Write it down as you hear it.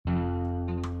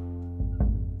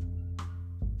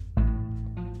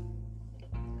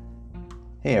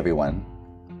Hey everyone,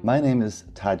 my name is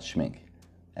Todd Schmink,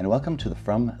 and welcome to the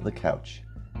From the Couch,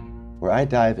 where I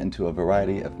dive into a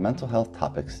variety of mental health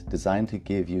topics designed to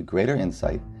give you greater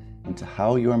insight into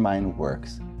how your mind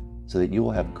works so that you will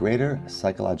have greater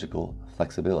psychological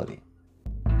flexibility.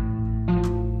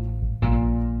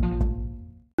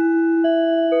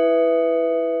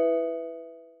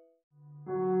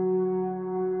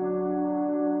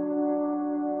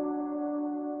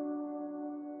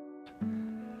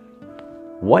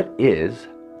 What is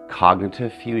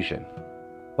cognitive fusion?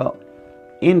 Well,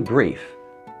 in brief,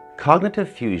 cognitive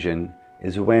fusion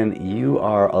is when you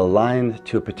are aligned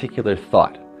to a particular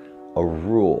thought, a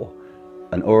rule,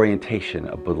 an orientation,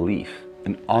 a belief,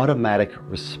 an automatic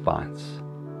response,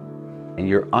 and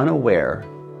you're unaware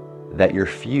that you're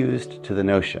fused to the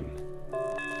notion.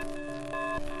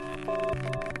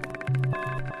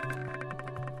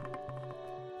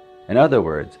 In other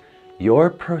words,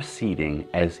 you're proceeding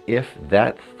as if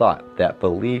that thought, that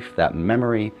belief, that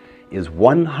memory is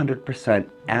 100%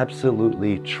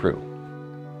 absolutely true.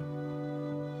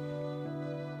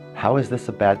 How is this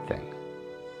a bad thing?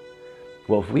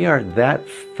 Well, if we are that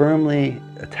firmly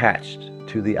attached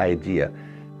to the idea,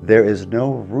 there is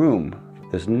no room,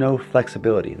 there's no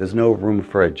flexibility, there's no room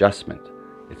for adjustment.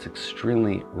 It's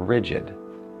extremely rigid.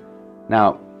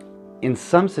 Now, in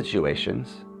some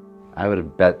situations, I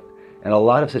would bet in a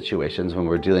lot of situations when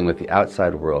we're dealing with the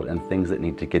outside world and things that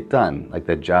need to get done, like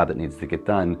the job that needs to get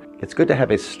done, it's good to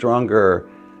have a stronger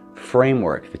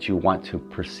framework that you want to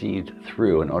proceed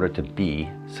through in order to be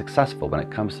successful when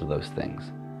it comes to those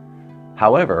things.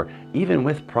 However, even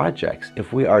with projects,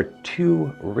 if we are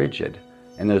too rigid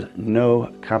and there's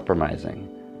no compromising,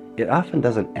 it often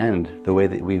doesn't end the way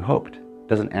that we hoped,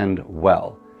 doesn't end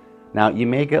well. Now, you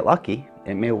may get lucky.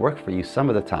 It may work for you some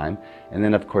of the time, and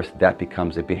then of course that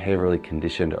becomes a behaviorally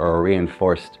conditioned or a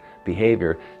reinforced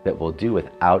behavior that we'll do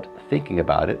without thinking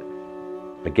about it.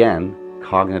 Again,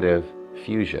 cognitive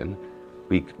fusion.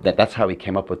 That's how we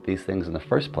came up with these things in the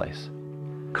first place.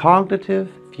 Cognitive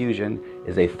fusion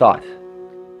is a thought,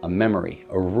 a memory,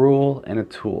 a rule, and a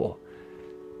tool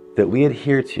that we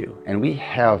adhere to, and we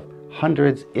have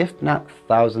hundreds, if not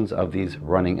thousands, of these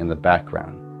running in the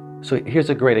background. So here's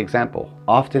a great example.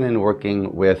 Often in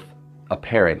working with a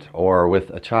parent or with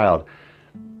a child,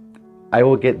 I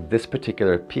will get this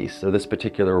particular piece or this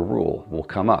particular rule will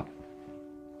come up.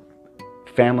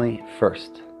 Family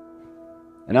first.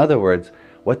 In other words,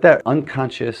 what that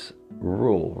unconscious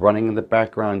rule running in the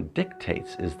background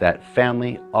dictates is that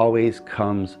family always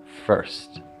comes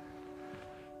first.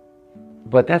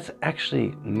 But that's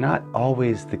actually not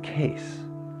always the case.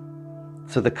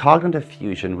 So the cognitive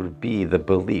fusion would be the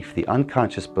belief, the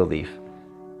unconscious belief,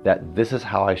 that this is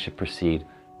how I should proceed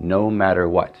no matter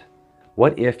what.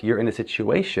 What if you're in a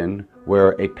situation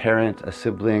where a parent, a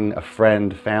sibling, a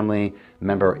friend, family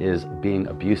member is being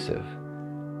abusive,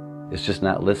 is just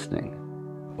not listening,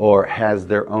 or has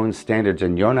their own standards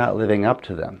and you're not living up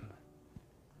to them?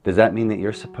 Does that mean that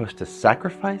you're supposed to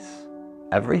sacrifice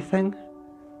everything?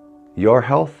 Your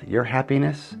health, your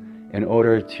happiness, in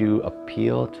order to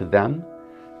appeal to them?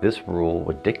 This rule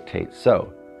would dictate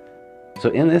so.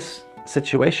 So in this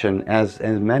situation, as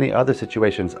in many other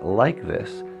situations like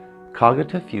this,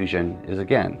 cognitive fusion is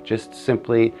again just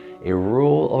simply a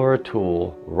rule or a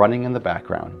tool running in the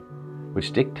background,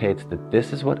 which dictates that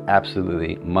this is what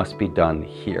absolutely must be done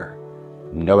here,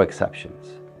 no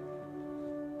exceptions.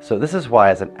 So this is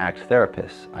why as an ACT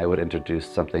therapist, I would introduce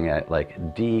something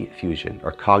like diffusion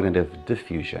or cognitive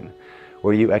diffusion,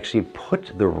 where you actually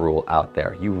put the rule out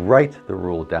there. You write the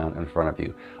rule down in front of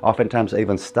you. Oftentimes I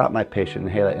even stop my patient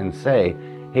and say,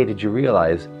 hey, did you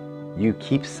realize you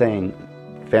keep saying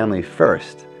family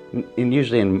first? And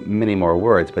usually in many more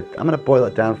words, but I'm gonna boil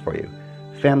it down for you.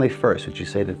 Family first, would you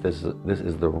say that this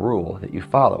is the rule that you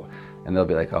follow? And they'll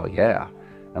be like, oh yeah.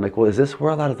 I'm like, well, is this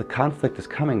where a lot of the conflict is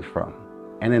coming from?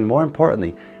 And then more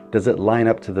importantly, does it line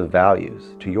up to the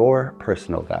values, to your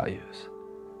personal values?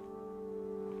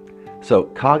 So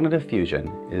cognitive fusion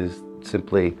is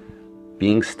simply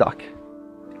being stuck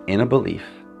in a belief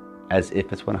as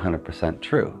if it's 100%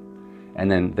 true.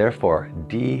 And then therefore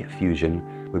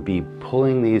diffusion would be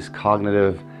pulling these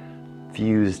cognitive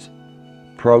fused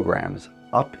programs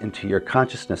up into your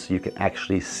consciousness so you can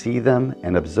actually see them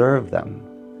and observe them,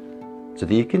 so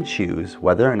that you can choose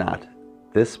whether or not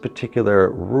this particular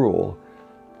rule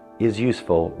is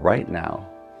useful right now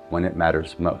when it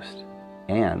matters most,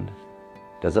 and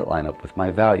does it line up with my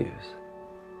values?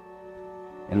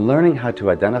 In learning how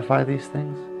to identify these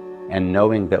things and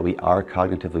knowing that we are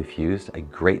cognitively fused a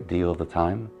great deal of the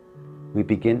time, we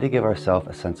begin to give ourselves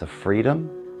a sense of freedom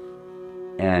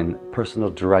and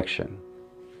personal direction.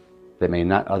 that may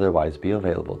not otherwise be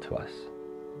available to us.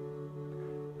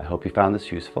 I hope you found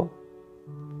this useful,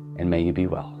 and may you be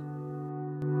well.